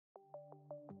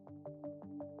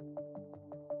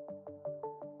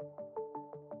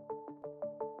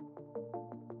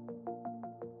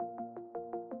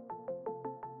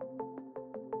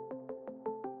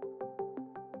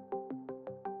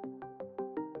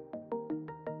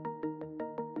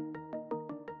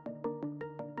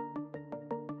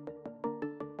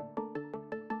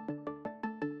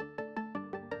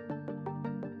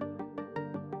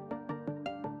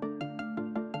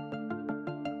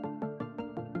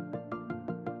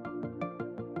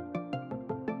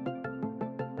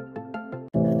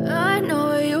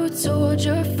told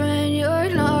your friend you're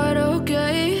not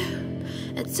okay,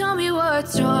 and tell me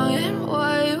what's wrong and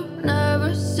why you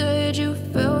never said you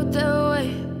felt that way.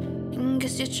 And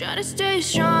guess you're trying to stay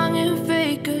strong and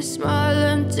fake a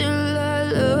smile until I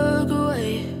look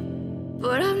away.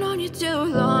 But I've known you too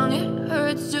long, it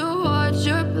hurts to watch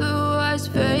your blue eyes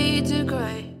fade to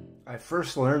gray. I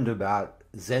first learned about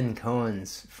Zen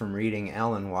koans from reading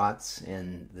Alan Watts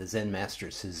and the Zen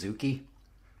master Suzuki.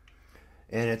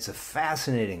 And it's a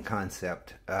fascinating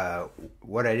concept.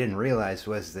 What I didn't realize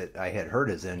was that I had heard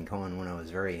a Zen koan when I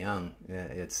was very young.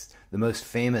 It's the most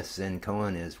famous Zen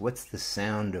koan is, "What's the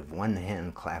sound of one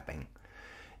hand clapping?"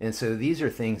 And so these are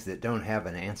things that don't have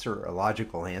an answer, a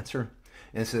logical answer.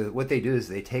 And so what they do is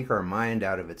they take our mind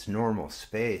out of its normal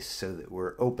space so that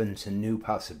we're open to new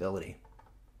possibility.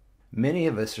 Many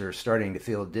of us are starting to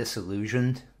feel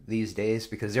disillusioned these days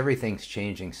because everything's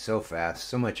changing so fast.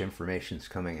 So much information's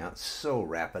coming out so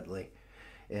rapidly.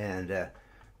 And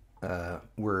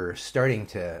we're starting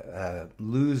to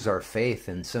lose our faith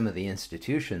in some of the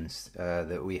institutions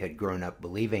that we had grown up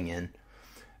believing in.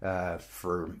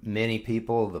 For many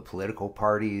people, the political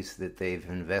parties that they've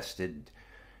invested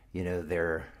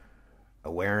their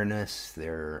awareness,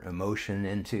 their emotion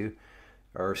into,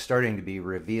 are starting to be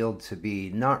revealed to be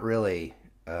not really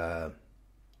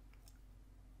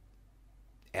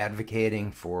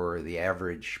advocating for the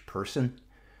average person,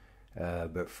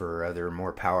 but for other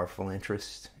more powerful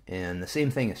interests. And the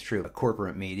same thing is true of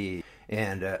corporate media.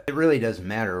 And it really doesn't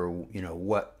matter,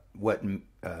 what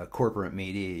corporate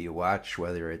media you watch,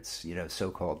 whether it's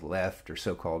so-called left or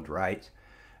so-called right.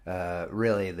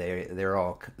 Really, they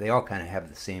all kind of have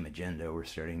the same agenda. We're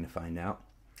starting to find out,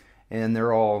 and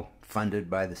they're all funded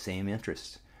by the same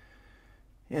interests.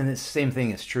 And the same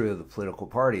thing is true of the political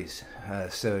parties.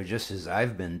 So just as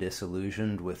I've been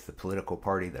disillusioned with the political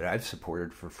party that I've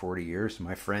supported for 40 years,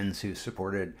 my friends who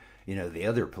supported the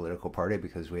other political party,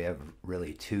 because we have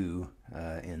really two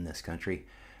in this country,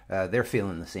 they're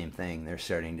feeling the same thing. They're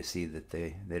starting to see that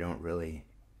they don't really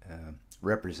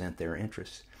represent their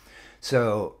interests.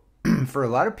 So for a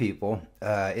lot of people,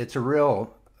 it's a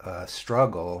real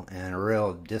struggle and a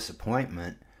real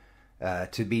disappointment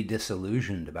to be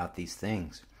disillusioned about these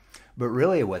things. But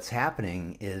really what's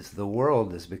happening is the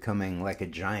world is becoming like a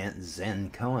giant Zen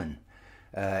koan.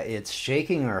 It's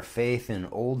shaking our faith in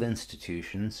old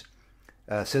institutions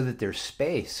so that there's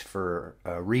space for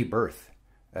a rebirth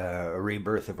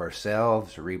of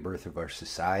ourselves, a rebirth of our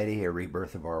society, a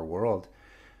rebirth of our world.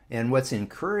 And what's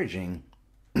encouraging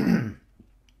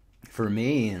for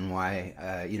me, and why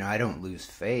I don't lose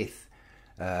faith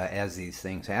as these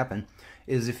things happen,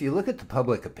 is if you look at the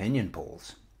public opinion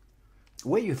polls,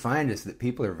 what you find is that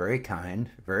people are very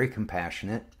kind, very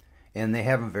compassionate, and they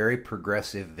have a very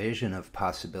progressive vision of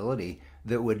possibility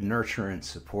that would nurture and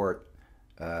support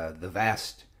the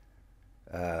vast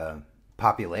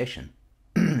population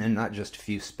and not just a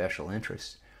few special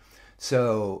interests.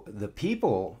 So the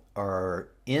people are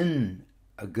in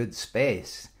a good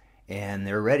space, and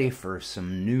they're ready for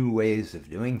some new ways of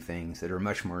doing things that are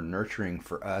much more nurturing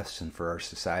for us and for our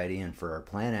society and for our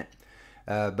planet.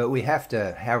 But we have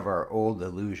to have our old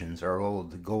illusions, our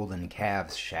old golden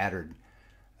calves shattered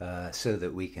so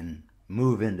that we can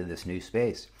move into this new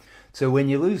space. So when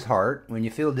you lose heart, when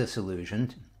you feel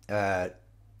disillusioned,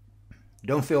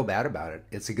 don't feel bad about it.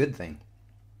 It's a good thing.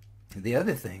 The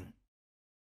other thing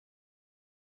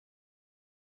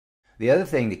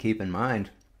to keep in mind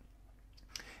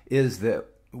is that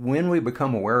when we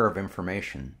become aware of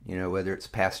information, whether it's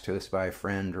passed to us by a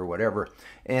friend or whatever,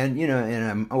 and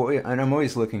I'm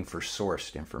always looking for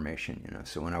sourced information,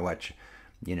 so when I watch,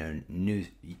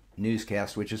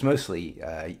 newscast, which is mostly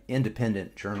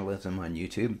independent journalism on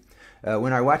YouTube,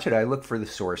 when I watch it, I look for the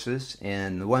sources,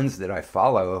 and the ones that I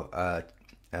follow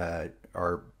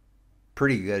are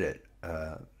pretty good at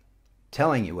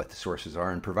telling you what the sources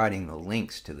are and providing the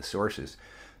links to the sources,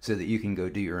 so that you can go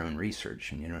do your own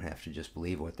research and you don't have to just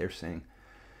believe what they're saying.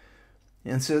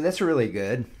 And so that's really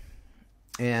good.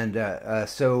 And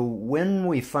so when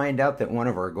we find out that one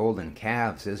of our golden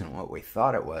calves isn't what we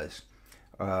thought it was,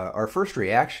 our first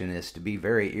reaction is to be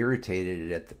very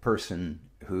irritated at the person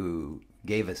who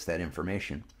gave us that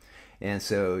information. And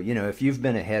so, if you've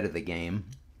been ahead of the game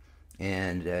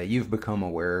and you've become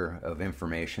aware of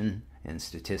information and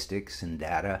statistics and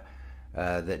data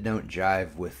that don't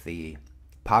jive with the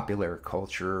popular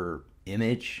culture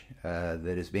image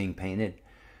that is being painted,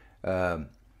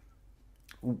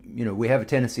 we have a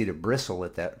tendency to bristle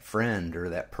at that friend or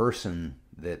that person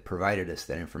that provided us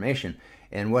that information.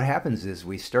 And what happens is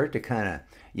we start to kind of,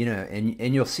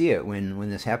 and you'll see it when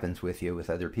this happens with you, with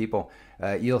other people,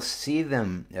 you'll see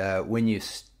them when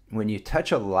when you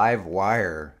touch a live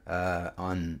wire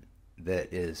on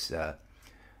that is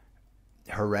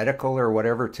heretical or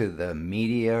whatever to the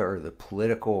media or the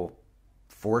political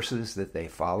forces that they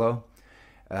follow,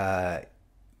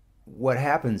 what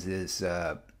happens is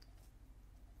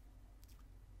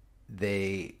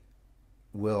they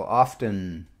will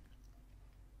often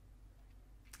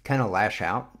kind of lash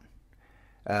out.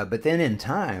 But then in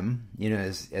time,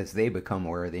 as they become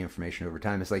aware of the information over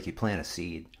time, it's like you plant a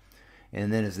seed.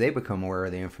 And then as they become aware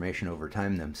of the information over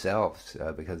time themselves,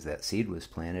 because that seed was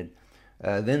planted,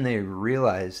 then they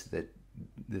realize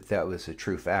that was a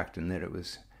true fact, and that it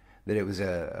was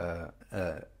a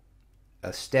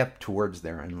step towards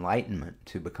their enlightenment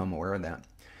to become aware of that.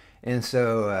 And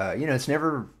so, it's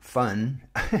never fun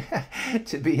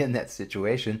to be in that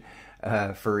situation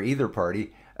for either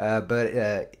party. But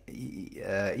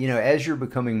as you're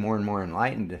becoming more and more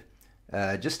enlightened,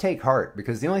 just take heart,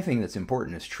 because the only thing that's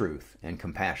important is truth and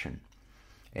compassion.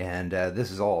 And this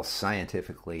is all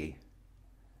scientifically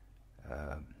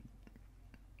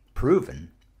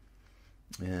proven.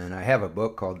 And I have a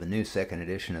book called The New Second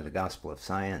Edition of the Gospel of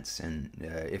Science. And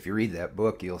if you read that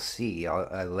book, you'll see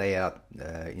I lay out,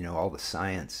 all the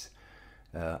science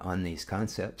on these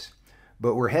concepts.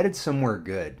 But we're headed somewhere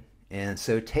good. And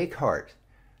so take heart.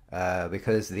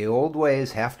 Because the old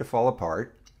ways have to fall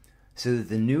apart so that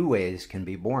the new ways can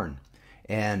be born.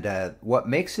 And what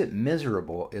makes it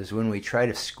miserable is when we try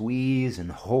to squeeze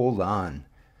and hold on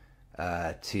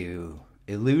to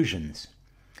illusions.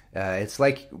 It's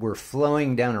like we're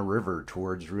flowing down a river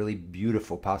towards really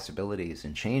beautiful possibilities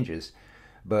and changes,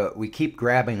 but we keep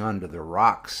grabbing onto the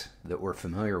rocks that we're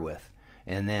familiar with.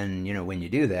 And then, when you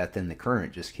do that, then the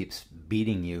current just keeps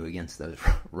beating you against those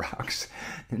rocks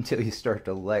until you start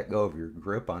to let go of your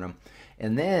grip on them.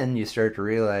 And then you start to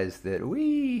realize that,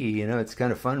 it's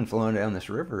kind of fun flowing down this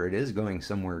river. It is going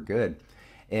somewhere good.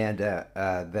 And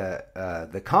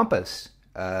the compass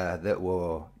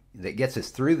that gets us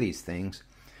through these things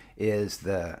is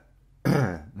the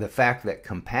fact that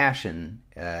compassion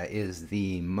is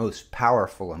the most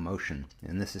powerful emotion.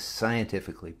 And this is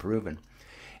scientifically proven.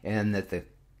 And that the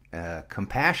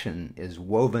compassion is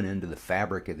woven into the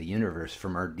fabric of the universe,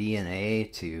 from our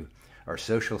DNA to our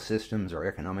social systems, our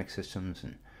economic systems,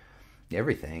 and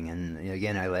everything. And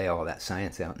again, I lay all that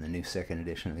science out in the New Second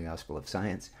Edition of the Gospel of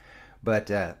Science.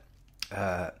 But,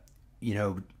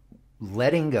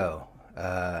 letting go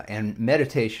and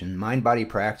meditation, mind-body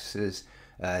practices,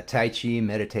 Tai Chi,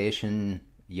 meditation,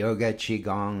 yoga,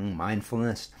 Qigong,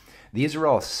 mindfulness, these are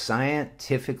all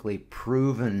scientifically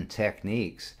proven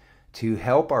techniques to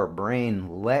help our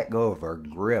brain let go of our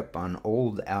grip on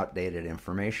old, outdated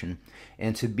information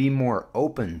and to be more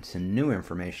open to new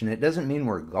information. It doesn't mean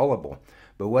we're gullible,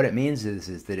 but what it means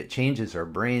is that it changes our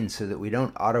brain so that we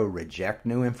don't auto-reject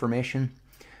new information,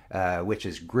 which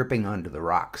is gripping onto the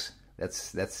rocks.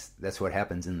 That's what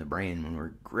happens in the brain when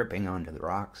we're gripping onto the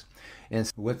rocks. And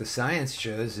so what the science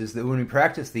shows is that when we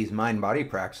practice these mind-body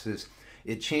practices,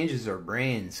 it changes our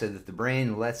brain so that the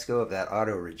brain lets go of that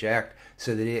auto-reject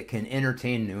so that it can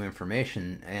entertain new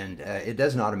information, and it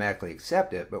doesn't automatically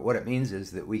accept it, but what it means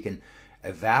is that we can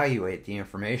evaluate the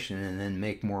information and then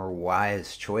make more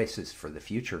wise choices for the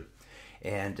future.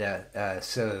 And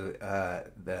so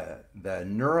the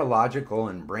neurological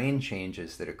and brain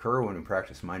changes that occur when we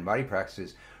practice mind-body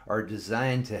practices are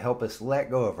designed to help us let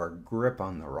go of our grip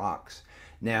on the rocks.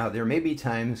 Now, there may be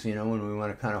times, when we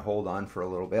want to kind of hold on for a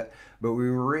little bit, but we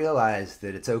realize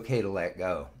that it's okay to let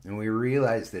go. And we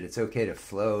realize that it's okay to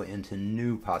flow into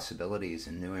new possibilities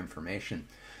and new information.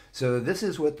 So this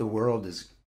is what the world is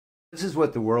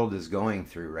going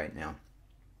through right now.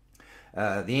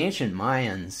 The ancient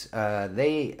Mayans,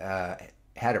 they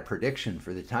had a prediction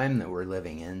for the time that we're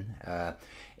living in.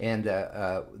 And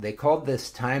they called this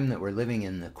time that we're living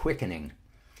in the quickening.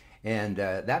 And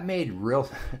that made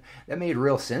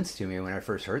real sense to me when I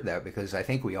first heard that, because I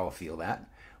think we all feel that.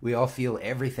 We all feel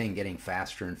everything getting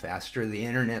faster and faster. The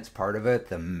internet's part of it,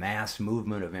 the mass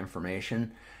movement of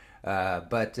information.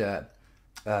 But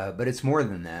it's more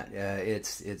than that.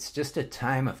 It's just a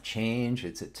time of change.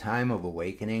 It's a time of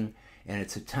awakening, and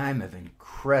it's a time of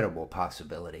incredible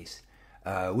possibilities.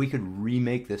 We could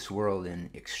remake this world in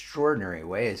extraordinary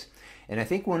ways. And I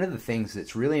think one of the things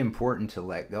that's really important to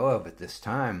let go of at this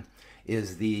time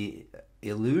is the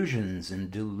illusions and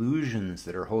delusions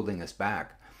that are holding us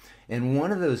back. And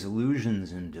one of those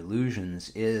illusions and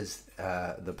delusions is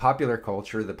the popular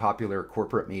culture, the popular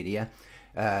corporate media.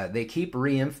 They keep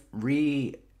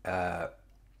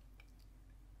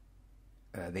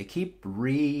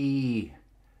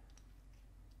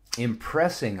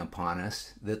impressing upon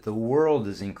us that the world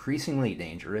is increasingly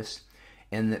dangerous,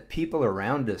 and that people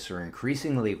around us are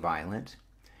increasingly violent,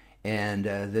 and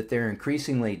that they're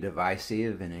increasingly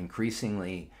divisive and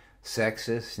increasingly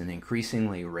sexist and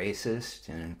increasingly racist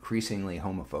and increasingly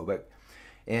homophobic.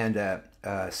 And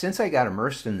since I got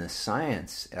immersed in this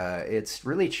science, it's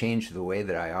really changed the way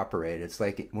that I operate. It's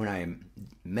like when I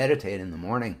meditate in the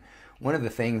morning, one of the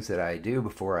things that I do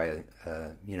before I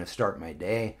start my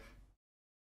day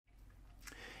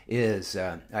is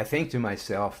I think to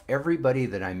myself, everybody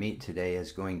that I meet today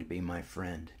is going to be my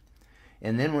friend.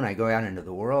 And then when I go out into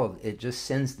the world, it just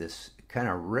sends this kind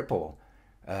of ripple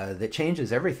that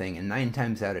changes everything. And 9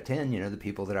 times out of 10, the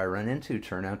people that I run into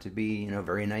turn out to be,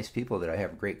 very nice people that I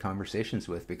have great conversations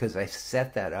with, because I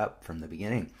set that up from the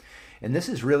beginning. And this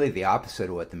is really the opposite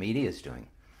of what the media is doing.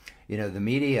 The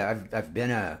media, I've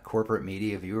been a corporate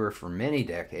media viewer for many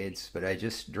decades, but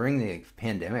during the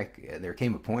pandemic, there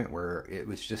came a point where it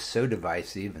was just so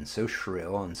divisive and so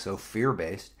shrill and so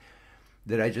fear-based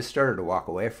that I just started to walk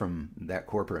away from that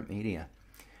corporate media.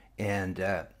 And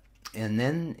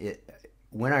then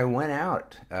when I went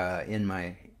out in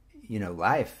my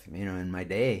life, in my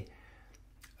day,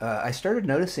 I started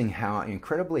noticing how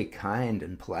incredibly kind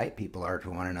and polite people are to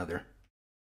one another.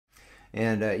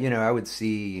 And I would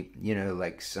see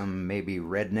like some maybe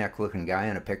redneck looking guy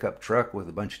in a pickup truck with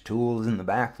a bunch of tools in the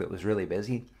back that was really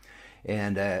busy,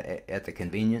 and at the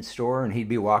convenience store, and he'd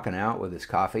be walking out with his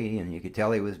coffee, and you could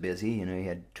tell he was busy. He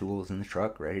had tools in the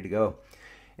truck ready to go.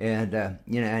 And and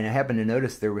I happened to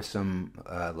notice there was some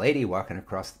lady walking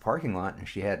across the parking lot, and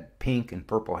she had pink and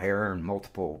purple hair and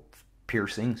multiple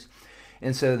piercings.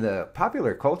 And so the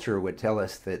popular culture would tell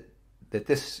us that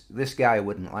this guy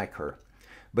wouldn't like her.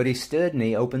 But he stood and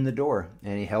he opened the door,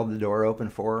 and he held the door open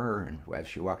for her, and as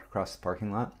she walked across the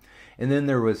parking lot. And then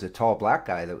there was a tall black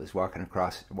guy that was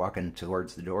walking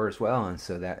towards the door as well. And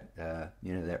so that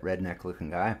that redneck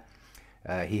looking guy,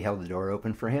 he held the door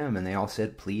open for him, and they all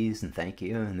said please and thank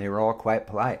you, and they were all quite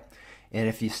polite. And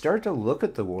if you start to look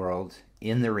at the world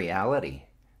in the reality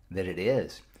that it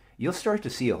is, you'll start to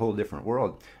see a whole different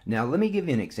world. Now, let me give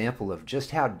you an example of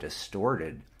just how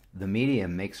distorted the media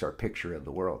makes our picture of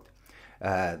the world.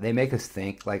 They make us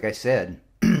think, like I said,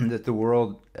 that the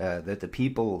world, that the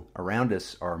people around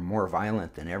us are more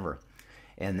violent than ever.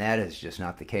 And that is just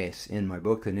not the case. In my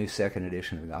book, The New Second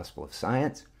Edition of the Gospel of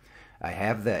Science, I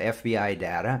have the FBI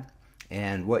data,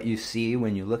 and what you see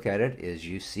when you look at it is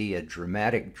you see a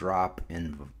dramatic drop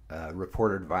in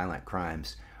reported violent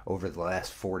crimes over the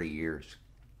last 40 years.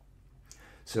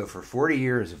 So for 40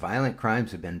 years, violent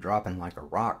crimes have been dropping like a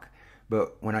rock.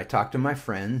 But when I talk to my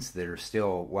friends that are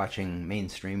still watching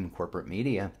mainstream corporate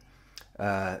media,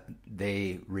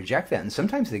 they reject that. And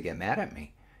sometimes they get mad at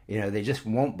me. They just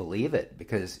won't believe it,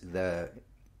 because the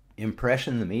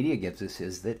impression the media gives us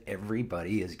is that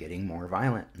everybody is getting more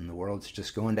violent and the world's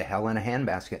just going to hell in a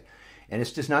handbasket. And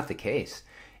it's just not the case.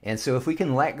 And so if we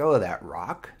can let go of that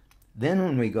rock, then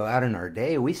when we go out in our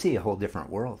day, we see a whole different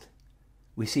world.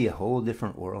 We see a whole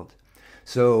different world.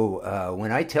 So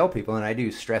when I tell people, and I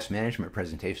do stress management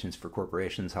presentations for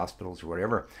corporations, hospitals, or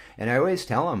whatever, and I always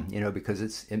tell them, because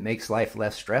it makes life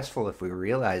less stressful if we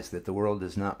realize that the world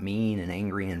is not mean and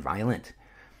angry and violent,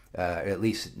 at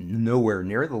least nowhere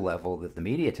near the level that the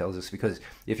media tells us. Because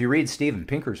if you read Steven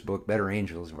Pinker's book, Better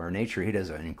Angels of Our Nature, he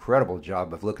does an incredible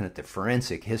job of looking at the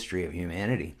forensic history of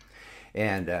humanity.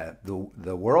 And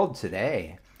the world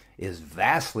today is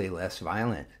vastly less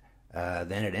violent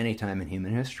than at any time in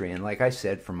human history. And like I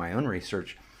said from my own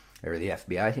research, or the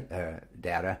FBI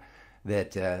data,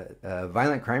 that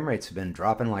violent crime rates have been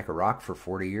dropping like a rock for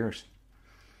 40 years.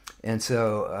 And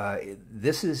so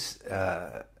this is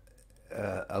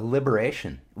a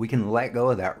liberation. We can let go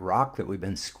of that rock that we've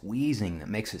been squeezing that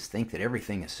makes us think that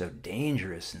everything is so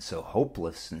dangerous and so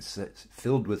hopeless and so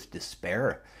filled with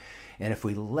despair. And if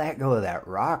we let go of that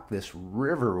rock, this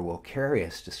river will carry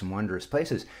us to some wondrous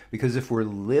places. Because if we're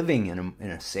living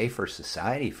in a safer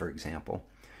society, for example,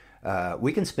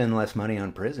 we can spend less money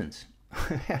on prisons.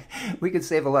 We could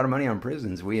save a lot of money on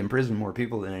prisons. We imprison more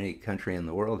people than any country in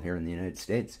the world here in the United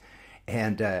States.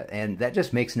 And that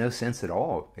just makes no sense at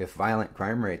all if violent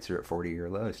crime rates are at 40-year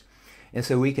lows. And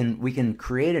so we can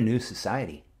create a new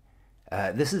society.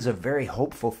 This is a very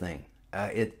hopeful thing.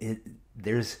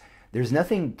 There's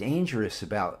nothing dangerous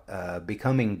about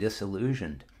becoming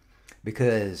disillusioned,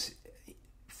 because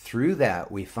through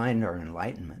that we find our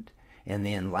enlightenment. And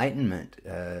the enlightenment,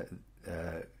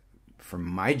 from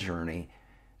my journey,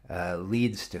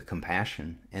 leads to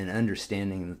compassion and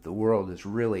understanding that the world is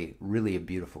really, really a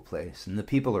beautiful place. And the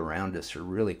people around us are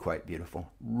really quite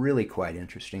beautiful, really quite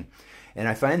interesting. And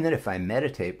I find that if I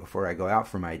meditate before I go out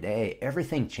for my day,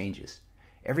 everything changes.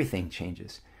 Everything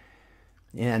changes.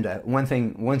 And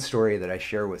one story that I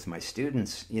share with my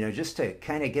students, just to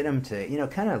kind of get them to,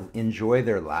 kind of enjoy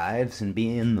their lives and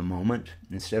be in the moment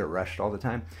instead of rushed all the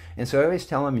time. And so I always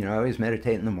tell them, I always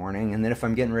meditate in the morning. And then if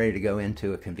I'm getting ready to go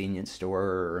into a convenience store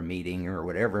or a meeting or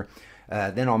whatever,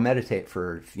 then I'll meditate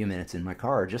for a few minutes in my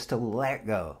car just to let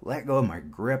go of my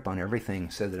grip on everything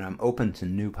so that I'm open to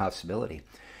new possibility.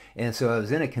 And so I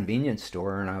was in a convenience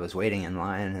store and I was waiting in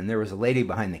line, and there was a lady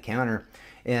behind the counter.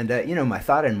 And, my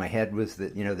thought in my head was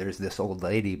that, there's this old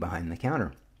lady behind the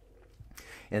counter.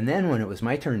 And then when it was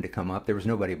my turn to come up, there was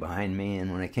nobody behind me.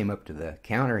 And when I came up to the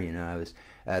counter, I was,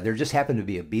 there just happened to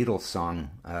be a Beatles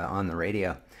song on the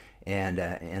radio. And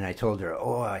I told her,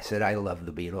 I said, I love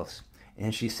the Beatles.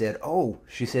 And she said,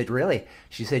 really?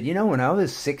 She said, when I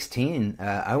was 16,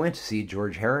 I went to see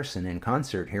George Harrison in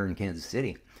concert here in Kansas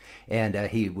City. And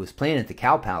he was playing at the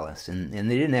Cow Palace, and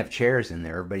they didn't have chairs in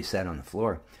there. Everybody sat on the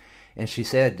floor. And she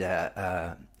said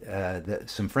that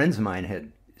some friends of mine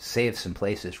had saved some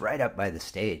places right up by the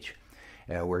stage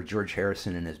where George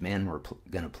Harrison and his band were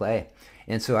going to play.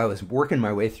 And so I was working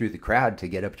my way through the crowd to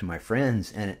get up to my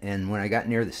friends. And when I got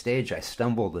near the stage, I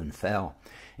stumbled and fell.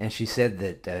 And she said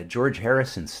that George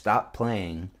Harrison stopped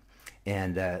playing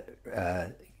and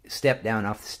stepped down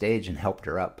off the stage and helped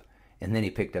her up. And then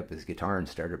he picked up his guitar and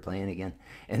started playing again.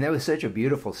 And that was such a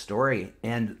beautiful story.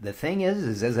 And the thing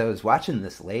is as I was watching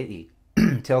this lady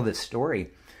tell this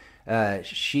story,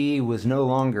 she was no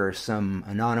longer some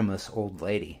anonymous old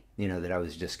lady, that I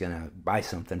was just going to buy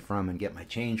something from and get my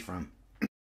change from.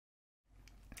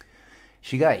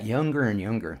 She got younger and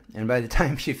younger. And by the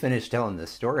time she finished telling this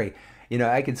story,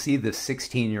 I could see this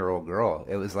 16-year-old girl.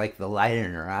 It was like the light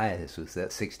in her eyes was that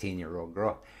 16-year-old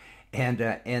girl. And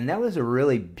that was a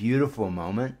really beautiful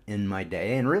moment in my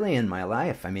day and really in my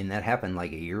life. I mean, that happened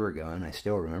like a year ago, and I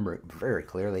still remember it very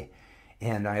clearly,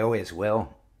 and I always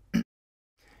will.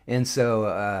 And so,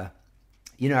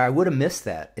 I would have missed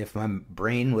that if my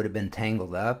brain would have been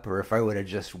tangled up, or if I would have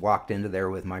just walked into there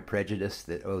with my prejudice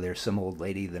that, there's some old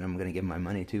lady that I'm going to give my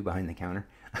money to behind the counter.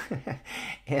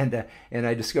 And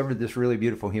I discovered this really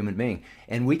beautiful human being.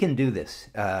 And we can do this.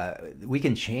 We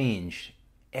can change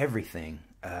everything.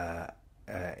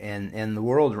 And the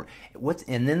world,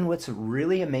 what's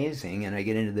really amazing, and I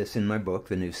get into this in my book,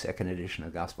 the new second edition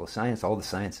of Gospel of Science, all the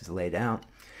science is laid out,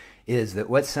 is that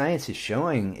what science is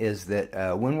showing is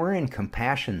that when we're in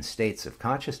compassion states of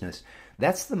consciousness,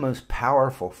 that's the most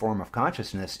powerful form of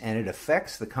consciousness, and it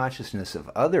affects the consciousness of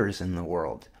others in the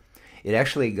world. It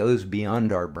actually goes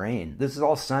beyond our brain. This is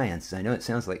all science. I know it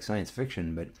sounds like science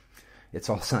fiction, but it's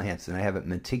all science, and I have it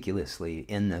meticulously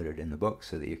endnoted in the book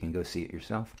so that you can go see it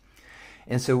yourself.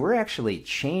 And so we're actually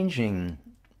changing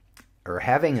or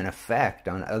having an effect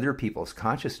on other people's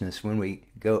consciousness when we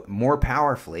go more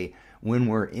powerfully when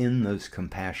we're in those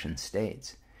compassion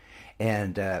states.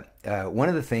 And one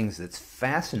of the things that's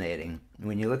fascinating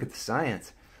when you look at the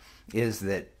science is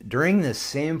that during this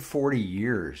same 40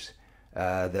 years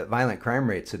that violent crime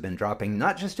rates have been dropping,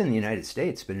 not just in the United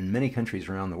States, but in many countries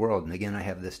around the world. And again, I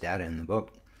have this data in the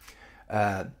book.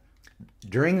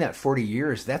 During that 40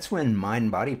 years, that's when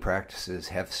mind-body practices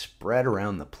have spread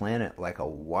around the planet like a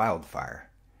wildfire.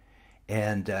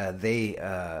 And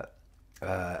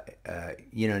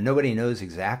nobody knows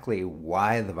exactly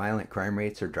why the violent crime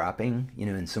rates are dropping,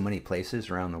 in so many places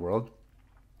around the world.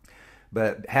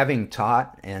 But having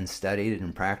taught and studied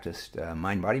and practiced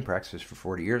mind-body practices for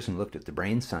 40 years and looked at the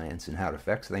brain science and how it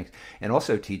affects things, and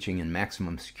also teaching in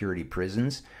maximum security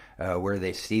prisons where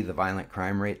they see the violent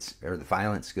crime rates or the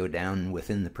violence go down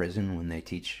within the prison when they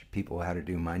teach people how to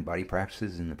do mind-body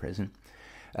practices in the prison,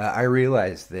 I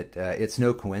realized that it's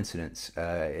no coincidence.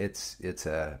 It's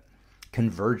a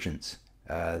convergence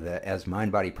that as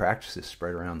mind-body practices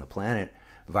spread around the planet,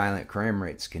 violent crime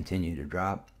rates continue to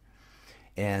drop.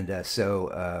 And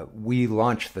so we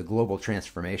launched the Global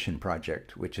Transformation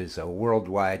Project, which is a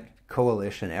worldwide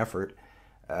coalition effort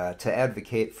to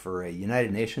advocate for a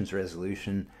United Nations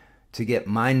resolution to get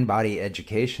mind-body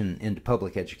education into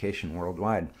public education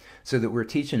worldwide, so that we're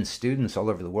teaching students all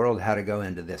over the world how to go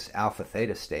into this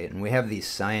alpha-theta state. And we have these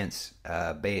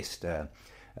science-based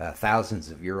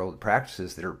thousands-of-year-old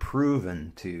practices that are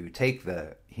proven to take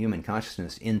the human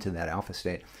consciousness into that alpha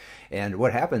state. And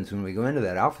what happens when we go into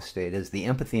that alpha state is the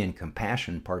empathy and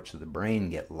compassion parts of the brain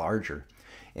get larger,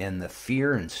 and the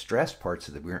fear and stress parts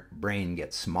of the brain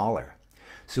get smaller.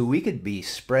 So we could be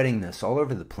spreading this all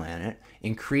over the planet,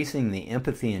 increasing the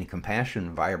empathy and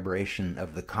compassion vibration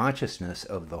of the consciousness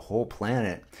of the whole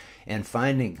planet, and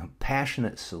finding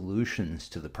compassionate solutions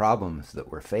to the problems that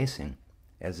we're facing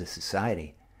as a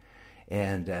society.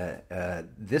 And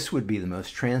this would be the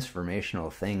most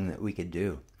transformational thing that we could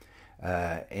do.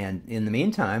 And in the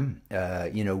meantime,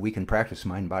 we can practice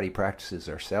mind-body practices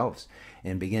ourselves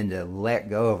and begin to let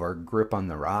go of our grip on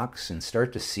the rocks and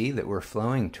start to see that we're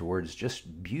flowing towards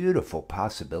just beautiful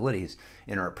possibilities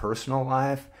in our personal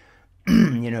life,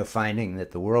 finding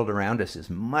that the world around us is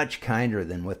much kinder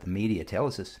than what the media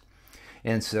tells us.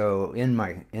 And so in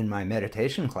my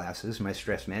meditation classes, my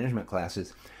stress management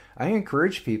classes, I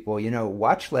encourage people,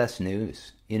 watch less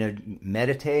news,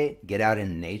 meditate, get out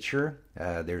in nature.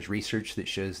 There's research that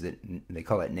shows that they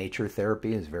call it nature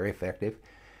therapy is very effective.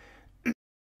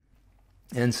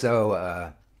 And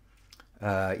so,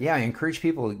 I encourage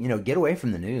people, get away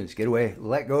from the news, get away,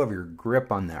 let go of your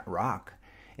grip on that rock.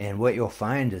 And what you'll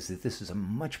find is that this is a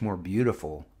much more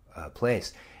beautiful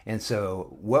place. And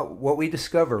so what we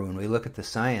discover when we look at the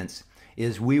science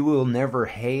is we will never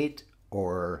hate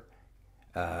or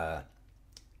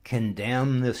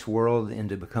condemn this world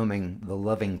into becoming the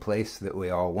loving place that we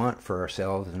all want for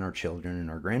ourselves and our children and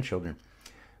our grandchildren.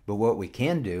 But what we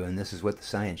can do, and this is what the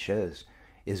science shows,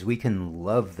 is we can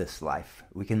love this life.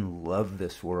 We can love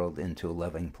this world into a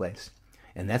loving place.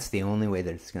 And that's the only way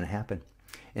that it's going to happen.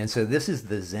 And so this is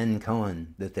the Zen koan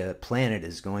that the planet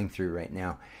is going through right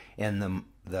now. And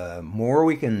the more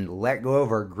we can let go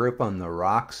of our grip on the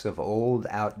rocks of old,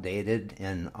 outdated,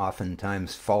 and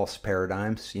oftentimes false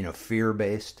paradigms,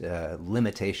 fear-based,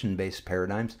 limitation-based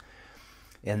paradigms,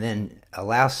 and then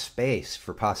allow space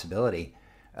for possibility,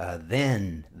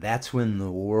 then that's when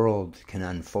the world can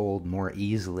unfold more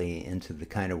easily into the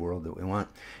kind of world that we want.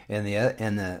 And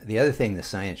the other thing the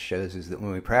science shows is that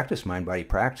when we practice mind-body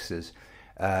practices,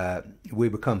 we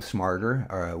become smarter,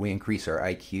 or we increase our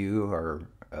IQ, our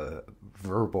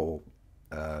verbal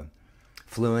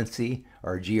fluency,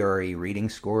 our GRE reading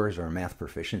scores, our math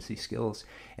proficiency skills,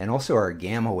 and also our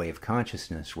gamma wave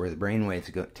consciousness, where the brain waves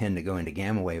tend to go into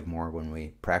gamma wave more when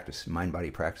we practice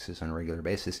mind-body practices on a regular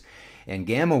basis. And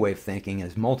gamma wave thinking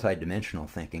is multidimensional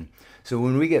thinking. So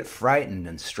when we get frightened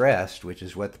and stressed, which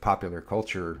is what the popular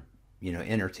culture,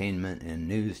 entertainment and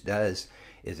news does,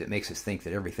 is it makes us think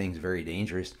that everything's very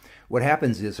dangerous. What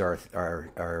happens is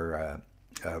our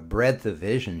breadth of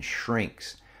vision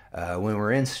shrinks. When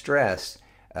we're in stress,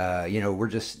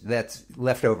 that's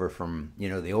left over from,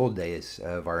 the old days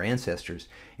of our ancestors.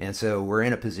 And so we're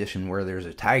in a position where there's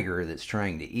a tiger that's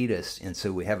trying to eat us. And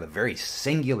so we have a very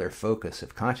singular focus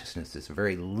of consciousness. It's a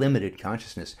very limited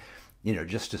consciousness,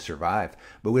 just to survive.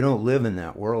 But we don't live in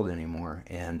that world anymore.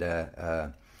 And,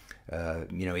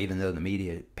 even though the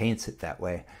media paints it that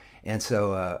way. And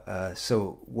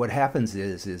so what happens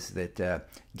is that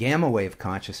gamma wave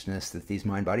consciousness that these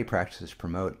mind-body practices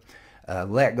promote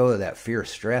let go of that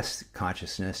fear-stress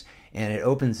consciousness, and it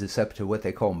opens us up to what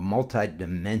they call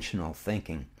multidimensional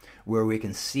thinking, where we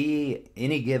can see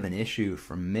any given issue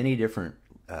from many different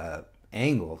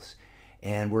angles,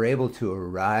 and we're able to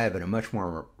arrive at a much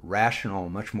more rational,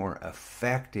 much more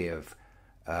effective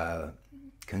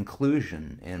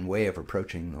conclusion and way of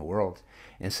approaching the world.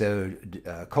 And so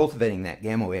cultivating that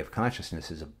gamma wave consciousness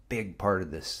is a big part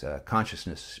of this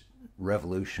consciousness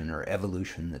revolution or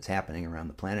evolution that's happening around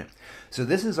the planet. So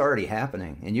this is already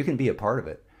happening, and you can be a part of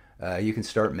it. You can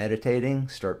start meditating,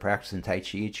 start practicing Tai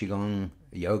Chi, Qigong,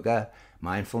 yoga,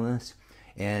 mindfulness,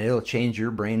 and it'll change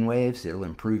your brain waves. It'll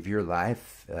improve your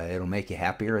life. It'll make you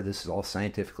happier. This is all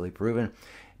scientifically proven.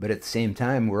 But at the same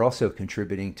time, we're also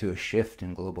contributing to a shift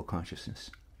in global consciousness,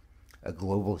 a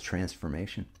global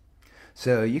transformation.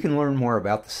 So you can learn more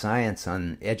about the science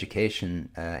on education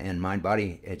and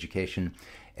mind-body education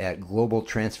at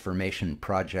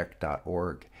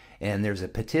globaltransformationproject.org. And there's a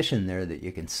petition there that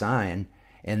you can sign.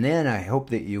 And then I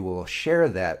hope that you will share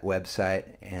that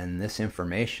website and this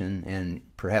information, and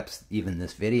perhaps even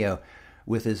this video,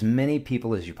 with as many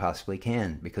people as you possibly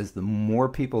can. Because the more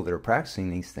people that are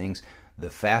practicing these things, the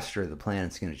faster the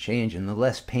planet's going to change, and the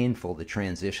less painful the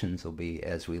transitions will be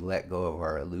as we let go of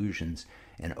our illusions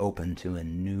and open to a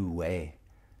new way.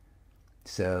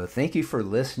 So thank you for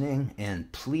listening,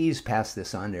 and please pass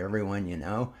this on to everyone you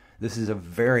know. This is a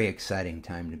very exciting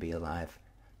time to be alive.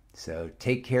 So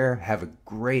take care, have a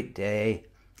great day,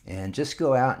 and just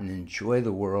go out and enjoy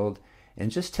the world.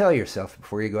 And just tell yourself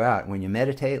before you go out, when you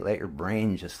meditate, let your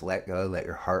brain just let go, let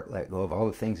your heart let go of all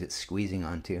the things it's squeezing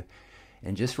onto.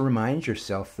 And just remind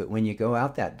yourself that when you go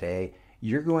out that day,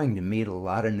 you're going to meet a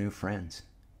lot of new friends.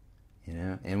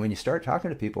 And when you start talking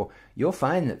to people, you'll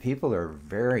find that people are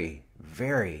very,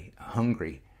 very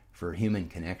hungry for human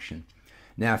connection.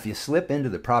 Now, if you slip into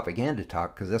the propaganda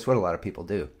talk, because that's what a lot of people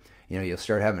do, you'll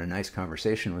start having a nice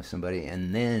conversation with somebody,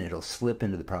 and then it'll slip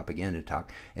into the propaganda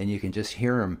talk, and you can just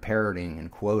hear them parroting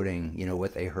and quoting,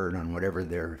 what they heard on whatever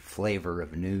their flavor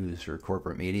of news or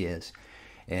corporate media is.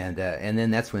 And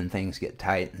then that's when things get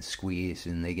tight and squeezed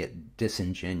and they get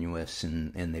disingenuous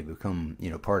and they become,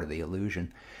 part of the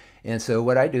illusion. And so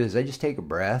what I do is I just take a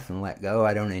breath and let go.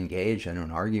 I don't engage. I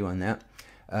don't argue on that.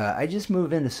 I just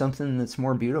move into something that's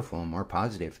more beautiful and more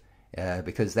positive,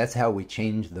 because that's how we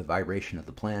change the vibration of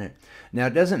the planet. Now,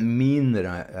 it doesn't mean that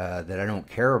I don't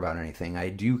care about anything. I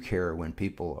do care when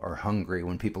people are hungry,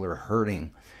 when people are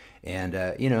hurting, and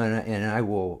and I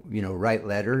will write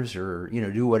letters or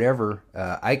do whatever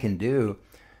I can do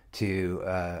to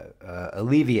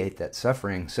alleviate that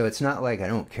suffering. So it's not like I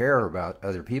don't care about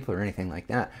other people or anything like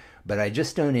that, but I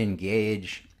just don't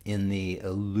engage in the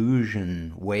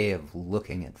illusion way of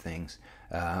looking at things.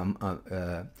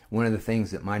 One of the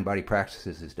things that Mind Body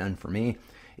Practices has done for me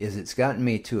is it's gotten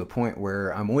me to a point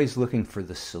where I'm always looking for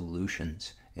the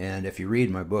solutions. And if you read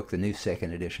my book, the new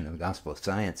second edition of the Gospel of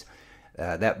Science,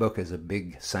 that book is a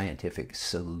big scientific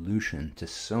solution to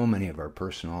so many of our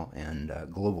personal and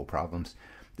global problems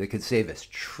that could save us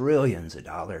trillions of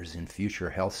dollars in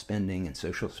future health spending and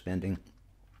social spending.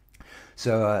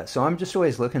 So I'm just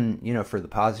always looking, for the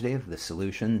positive, the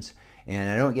solutions, and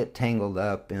I don't get tangled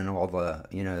up in all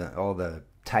the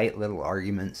tight little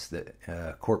arguments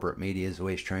that corporate media is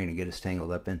always trying to get us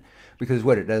tangled up in, because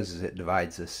what it does is it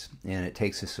divides us and it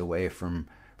takes us away from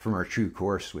our true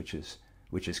course, which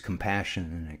is compassion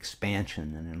and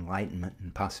expansion and enlightenment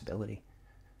and possibility.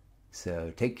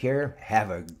 So take care.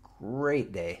 Have a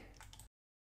great day.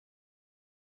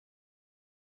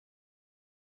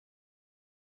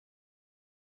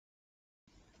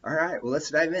 All right, well,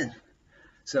 let's dive in.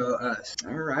 So,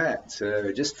 all right,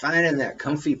 so just finding that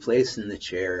comfy place in the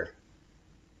chair,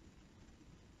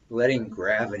 letting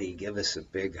gravity give us a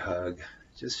big hug,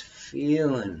 just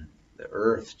feeling the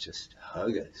earth just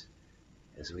hug us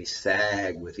as we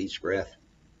sag with each breath.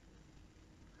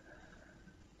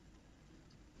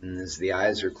 And as the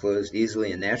eyes are closed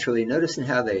easily and naturally, noticing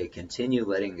how they continue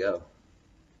letting go.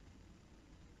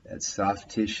 That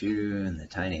soft tissue and the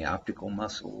tiny optical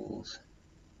muscles.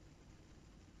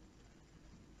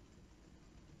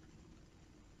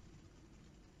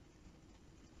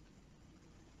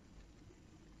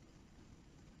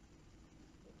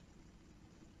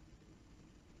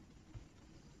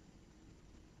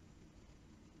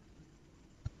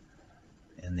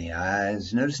 And the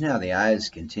eyes, noticing how the eyes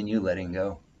continue letting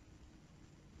go.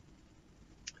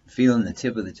 Feeling the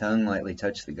tip of the tongue lightly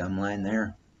touch the gum line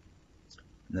there.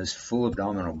 And those full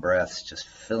abdominal breaths just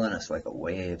filling us like a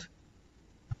wave,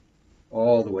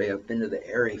 all the way up into the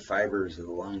airy fibers of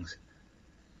the lungs.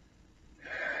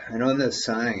 And on those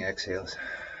sighing exhales,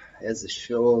 as the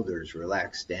shoulders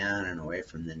relax down and away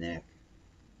from the neck,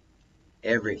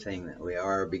 everything that we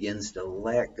are begins to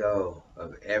let go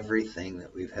of everything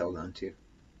that we've held onto.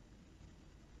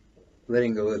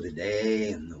 Letting go of the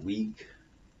day and the week,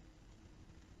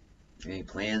 any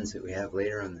plans that we have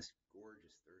later on this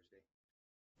gorgeous Thursday.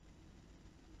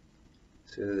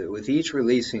 So that with each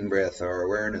releasing breath, our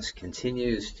awareness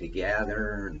continues to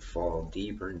gather and fall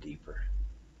deeper and deeper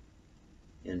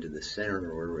into the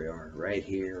center where we are, right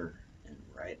here and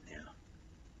right now.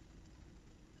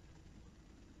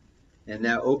 And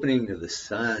now opening to the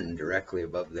sun directly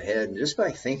above the head, and just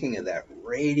by thinking of that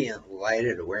radiant,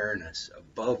 lighted awareness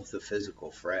above the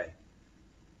physical fray,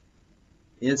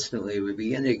 instantly we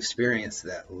begin to experience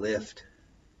that lift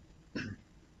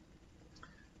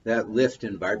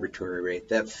in vibratory rate,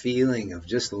 that feeling of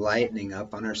just lightening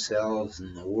up on ourselves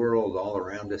and the world all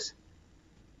around us,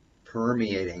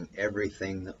 permeating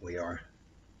everything that we are.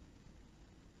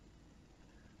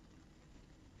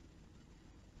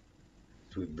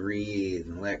 As we breathe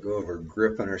and let go of our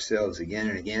grip on ourselves again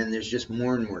and again, there's just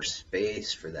more and more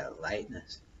space for that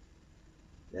lightness,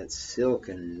 that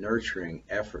silken, nurturing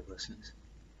effortlessness.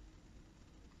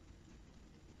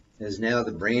 As now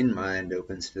the brain mind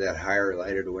opens to that higher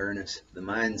lighted awareness, the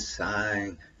mind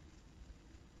sighing,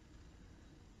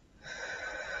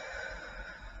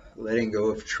 letting go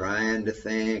of trying to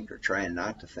think or trying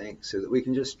not to think, so that we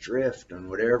can just drift on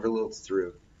whatever looks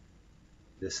through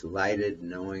this lighted,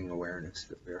 knowing awareness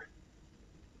that we're.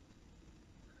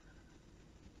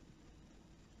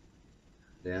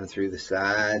 Down through the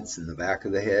sides and the back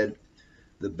of the head,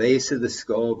 the base of the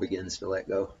skull begins to let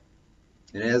go.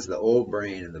 And as the old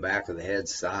brain and the back of the head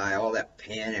sigh, all that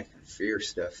panic and fear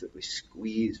stuff that we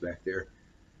squeeze back there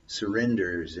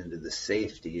surrenders into the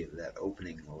safety of that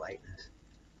opening lightness.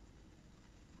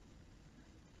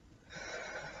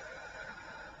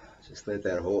 Just let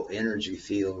that whole energy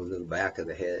field of the back of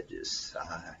the head just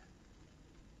sigh,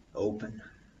 open,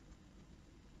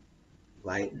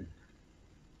 lighten.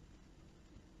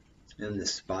 in the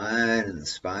spine and the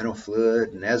spinal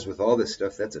fluid. And as with all this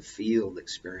stuff, that's a field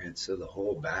experience. So the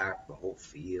whole back, the whole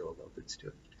field opens to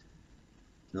it.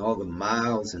 And all the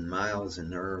miles and miles of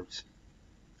nerves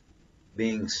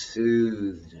being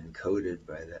soothed and coated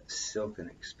by that silken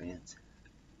expanse.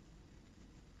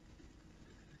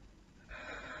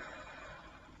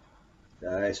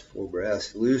 Nice full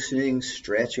breaths, loosening,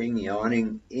 stretching,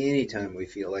 yawning anytime we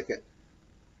feel like it.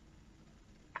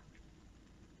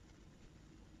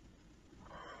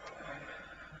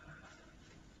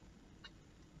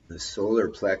 The solar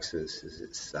plexus as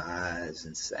it sighs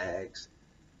and sags,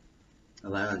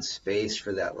 allowing space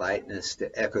for that lightness to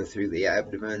echo through the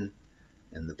abdomen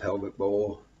and the pelvic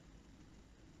bowl,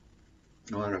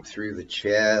 on up through the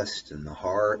chest and the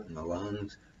heart and the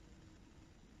lungs.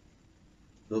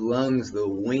 The lungs, the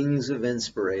wings of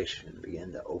inspiration,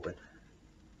 begin to open,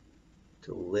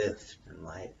 to lift and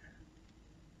light.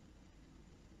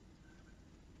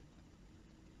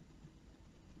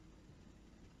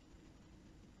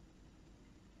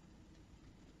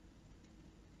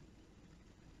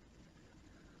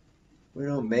 We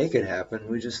don't make it happen,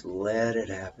 we just let it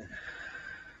happen.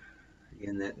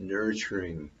 Again, that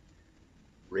nurturing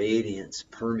radiance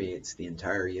permeates the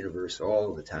entire universe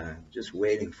all the time, just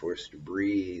waiting for us to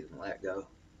breathe and let go.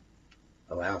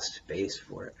 Allow space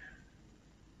for it.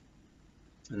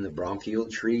 And the bronchial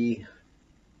tree,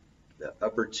 the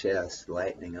upper chest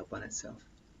lightening up on itself.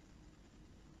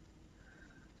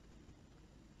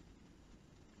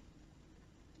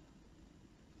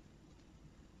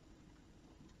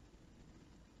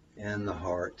 And the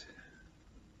heart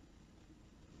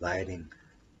lighting.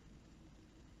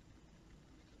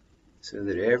 So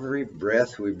that every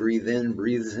breath we breathe in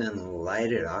breathes in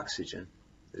lighted oxygen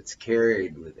that's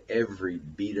carried with every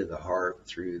beat of the heart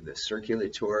through the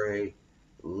circulatory,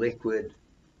 liquid,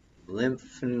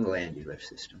 lymph and glandular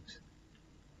systems.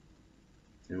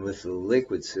 And with the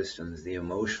liquid systems, the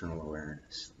emotional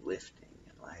awareness lifting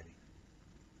and lighting.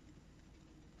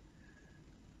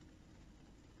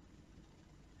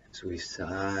 So we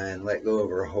sigh and let go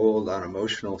of our hold on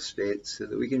emotional states so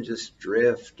that we can just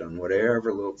drift on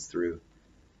whatever lilts through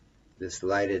this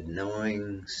lighted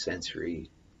knowing,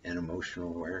 sensory, and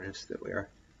emotional awareness that we are.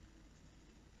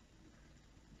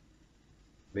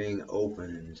 Being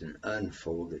opened and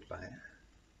unfolded by it.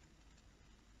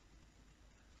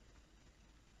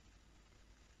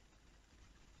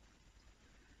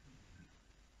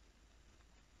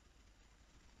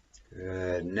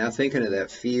 Good. Now thinking of that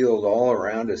field all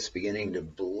around us beginning to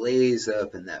blaze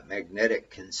up in that magnetic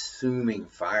consuming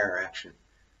fire action.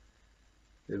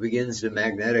 It begins to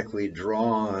magnetically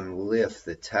draw and lift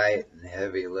the tight and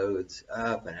heavy loads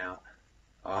up and out,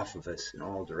 off of us in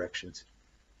all directions.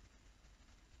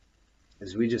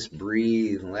 As we just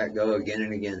breathe and let go again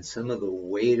and again, some of the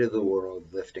weight of the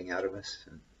world lifting out of us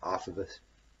and off of us.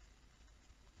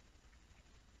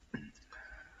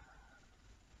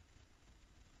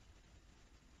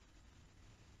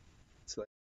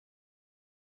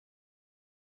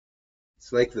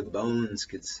 It's like the bones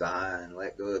could sigh and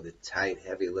let go of the tight,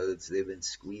 heavy loads they've been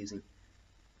squeezing.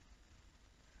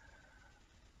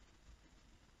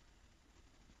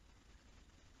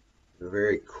 The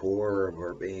very core of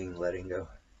our being letting go.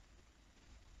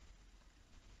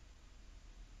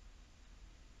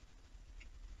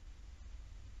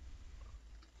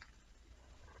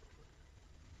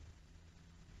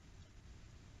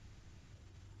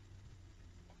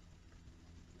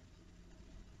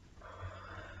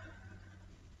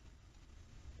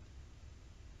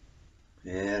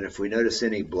 And if we notice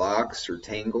any blocks or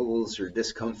tangles or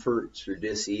discomforts or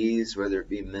dis-ease, whether it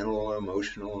be mental,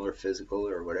 emotional, or physical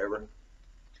or whatever,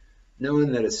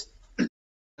 knowing that it's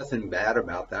nothing bad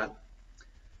about that.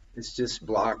 It's just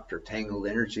blocked or tangled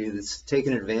energy that's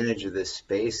taken advantage of this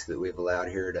space that we've allowed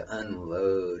here to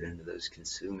unload into those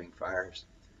consuming fires.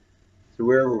 So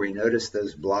wherever we notice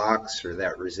those blocks or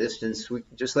that resistance, we,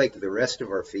 just like the rest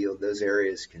of our field, those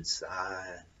areas can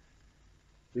sigh.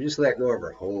 We just let go of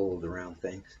our hold around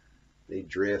things. They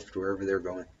drift wherever they're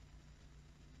going.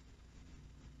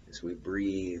 As we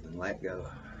breathe and let go,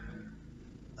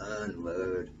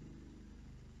 unload.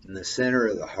 In the center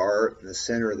of the heart, in the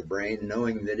center of the brain,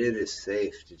 knowing that it is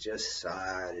safe to just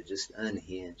sigh, to just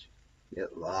unhinge,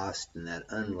 get lost in that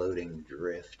unloading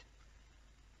drift.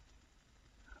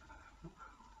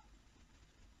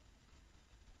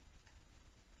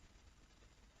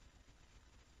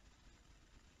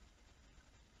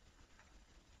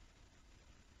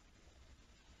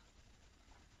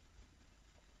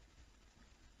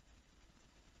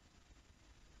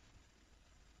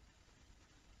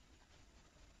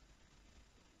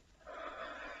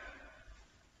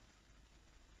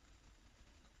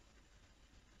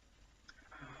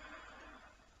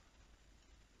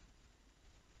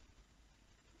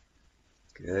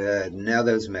 Good. Now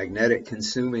those magnetic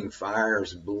consuming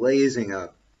fires blazing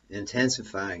up,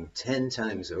 intensifying 10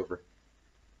 times over,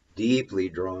 deeply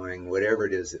drawing whatever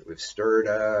it is that we've stirred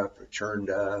up or churned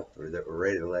up or that we're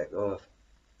ready to let go of.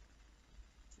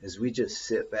 As we just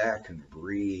sit back and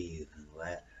breathe and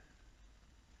let.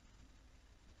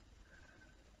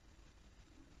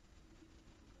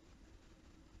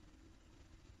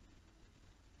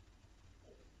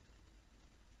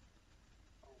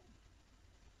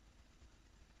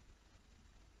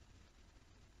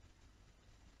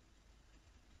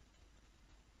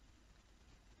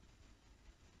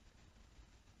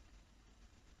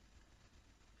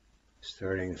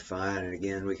 Starting to find, and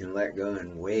again, we can let go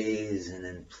in ways and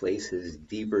in places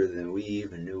deeper than we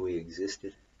even knew we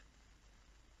existed.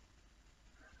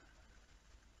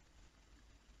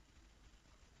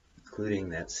 Including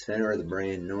that center of the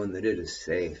brain, knowing that it is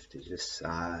safe to just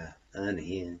sigh,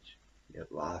 unhinge,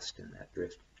 get lost in that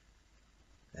drift,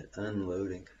 that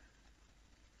unloading.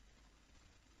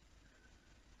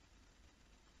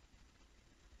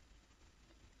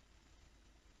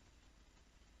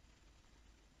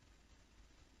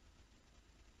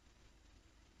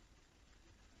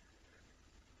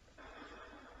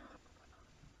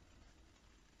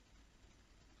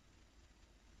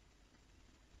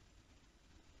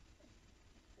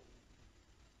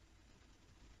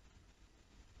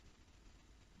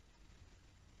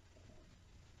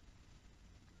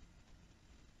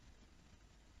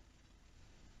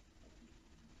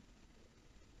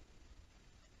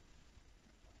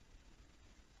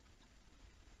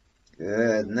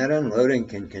 Good, and that unloading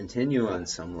can continue on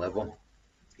some level,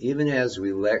 even as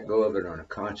we let go of it on a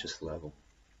conscious level,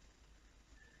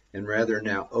 and rather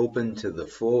now open to the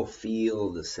full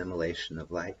field assimilation of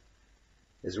light,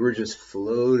 as we're just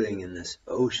floating in this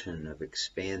ocean of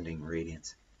expanding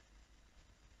radiance.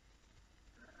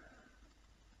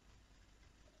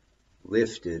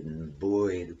 Lifted and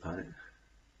buoyed upon it,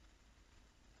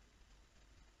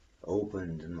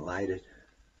 opened and lighted.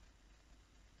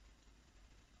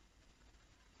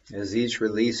 As each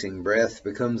releasing breath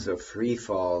becomes a free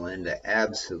fall into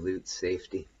absolute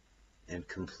safety and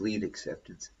complete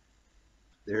acceptance.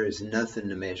 There is nothing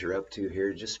to measure up to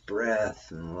here, just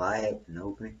breath and light and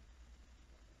opening.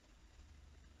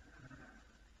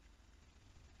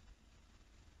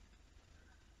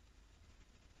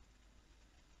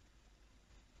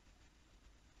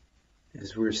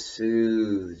 As we're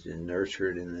soothed and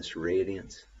nurtured in this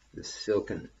radiance, this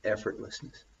silken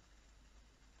effortlessness,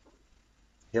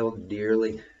 held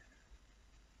dearly.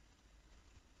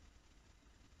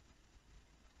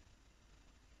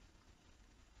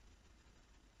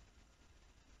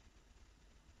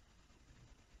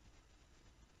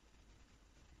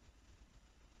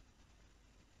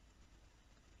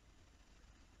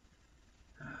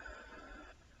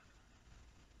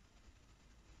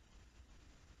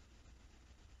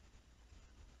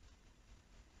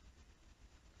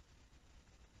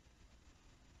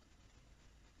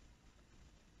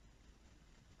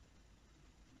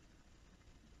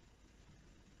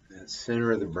 That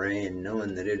center of the brain,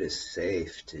 knowing that it is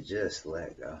safe to just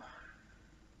let go.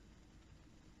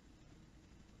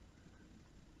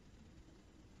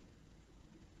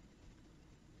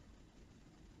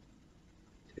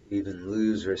 To even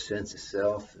lose our sense of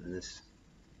self in this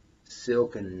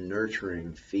silken,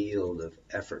 nurturing field of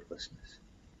effortlessness.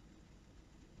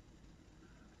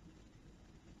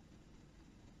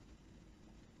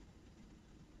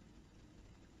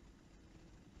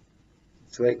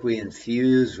 It's like we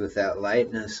infuse with that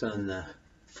lightness on the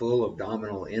full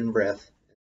abdominal in-breath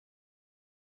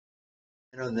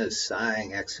and on those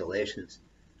sighing exhalations.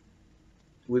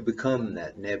 We become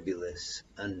that nebulous,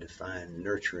 undefined,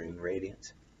 nurturing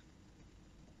radiance.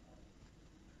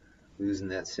 Losing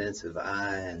that sense of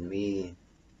I and me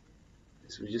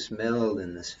as we just meld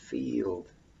in this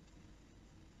field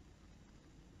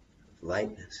of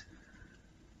lightness.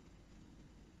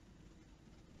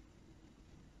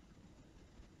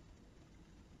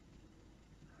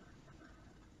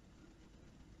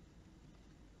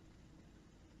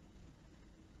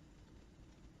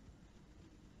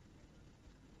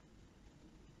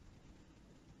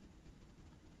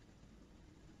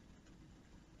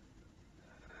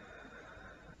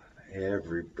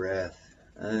 Every breath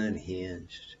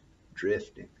unhinged,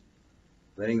 drifting,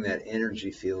 letting that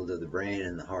energy field of the brain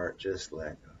and the heart just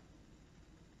let go.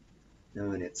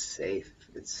 Knowing it's safe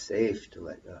to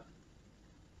let go.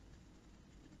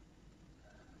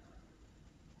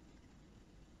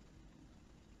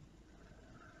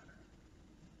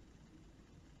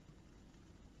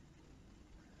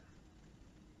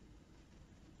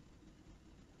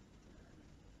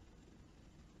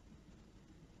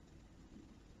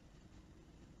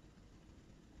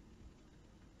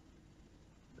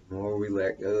 The more we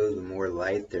let go, the more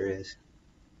light there is.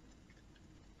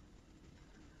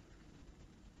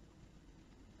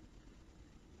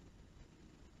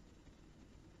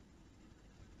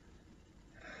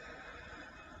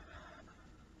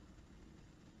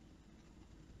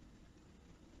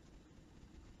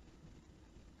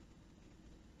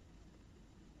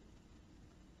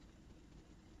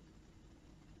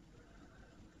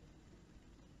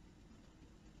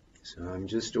 So I'm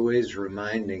just always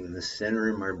reminding the center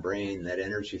of my brain, that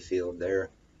energy field there,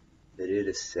 that it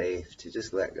is safe to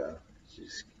just let go,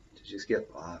 to just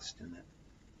get lost in it.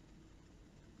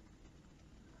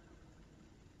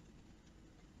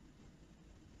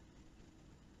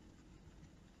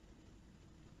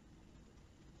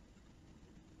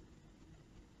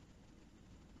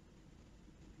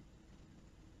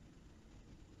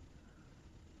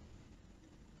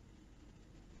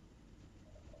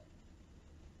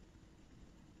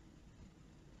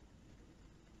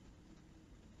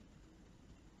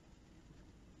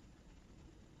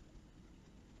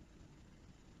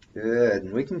 Good,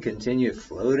 and we can continue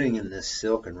floating in this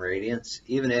silken radiance,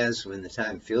 even as when the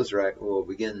time feels right, we'll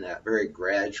begin that very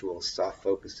gradual soft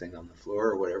focusing on the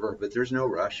floor or whatever, but there's no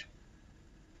rush.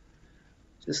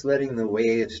 Just letting the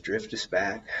waves drift us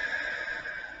back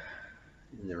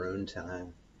in their own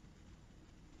time.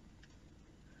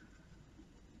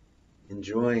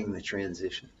 Enjoying the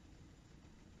transition.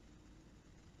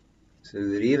 So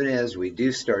that even as we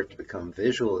do start to become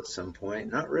visual at some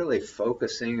point, not really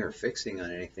focusing or fixing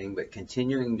on anything, but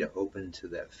continuing to open to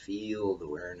that field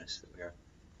awareness that we are,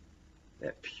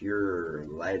 that pure,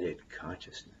 lighted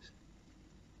consciousness.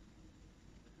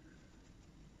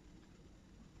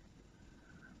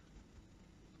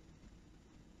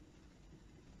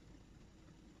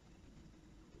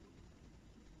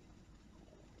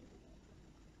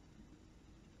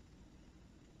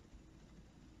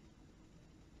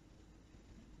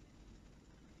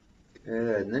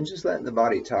 Good. And then just letting the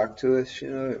body talk to us.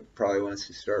 It probably wants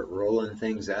to start rolling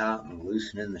things out and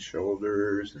loosening the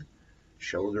shoulders and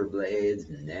shoulder blades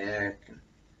and neck, and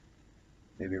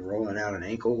maybe rolling out an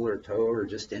ankle or toe or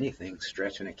just anything,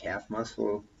 stretching a calf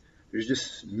muscle. There's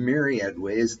just myriad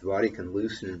ways the body can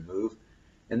loosen and move.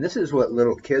 And this is what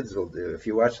little kids will do. If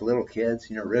you watch little kids,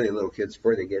 really little kids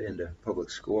before they get into public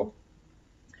school,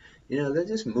 they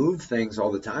just move things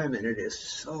all the time, and it is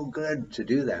so good to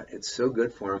do that. It's so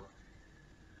good for them.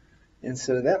 And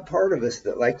so that part of us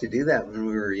that liked to do that when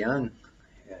we were young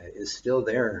is still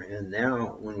there. And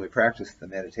now when we practice the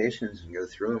meditations and go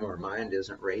through them, our mind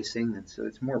isn't racing. And so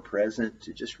it's more present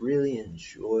to just really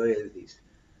enjoy these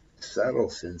subtle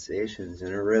sensations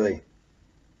in a really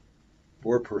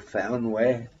more profound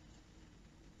way.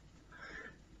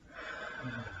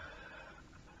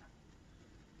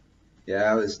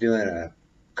 Yeah, I was doing a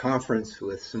conference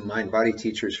with some mind-body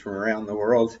teachers from around the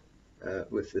world.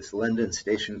 With this London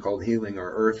station called Healing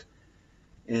Our Earth,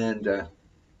 and at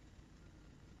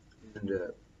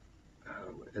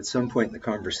some point in the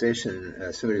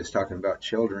conversation, somebody was talking about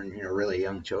children, really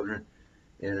young children,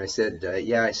 and I said,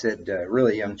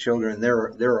 really young children,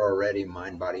 they're already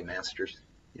mind-body masters.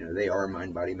 They are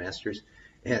mind-body masters,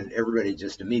 and everybody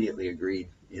just immediately agreed.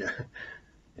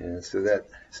 And so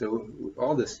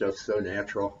all this stuff's so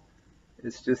natural.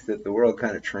 It's just that the world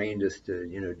kind of trained us to,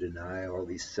 deny all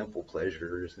these simple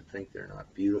pleasures and think they're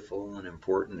not beautiful and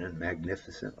important and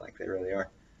magnificent like they really are.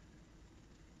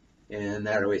 And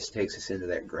that always takes us into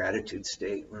that gratitude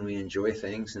state when we enjoy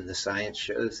things, and the science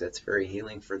shows that's very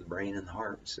healing for the brain and the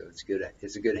heart. So it's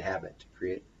a good habit to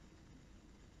create.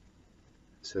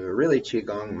 So really,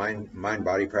 Qigong,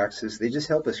 mind-body practices, they just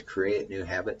help us create new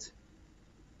habits,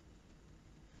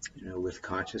 with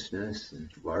consciousness and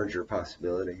larger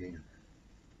possibility.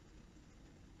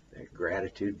 That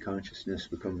gratitude consciousness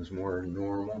becomes more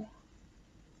normal.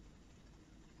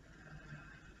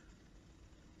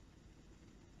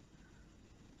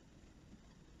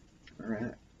 All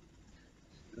right.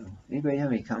 So, anybody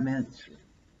have any comments or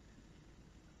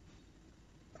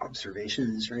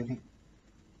observations or anything?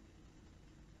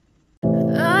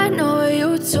 I know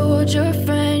you told your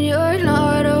friend you're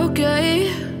not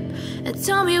okay, and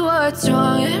tell me what's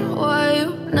wrong and why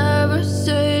you never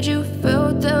said you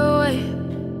felt that way.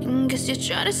 Guess you're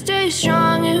trying to stay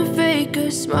strong and fake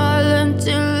a smile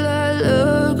until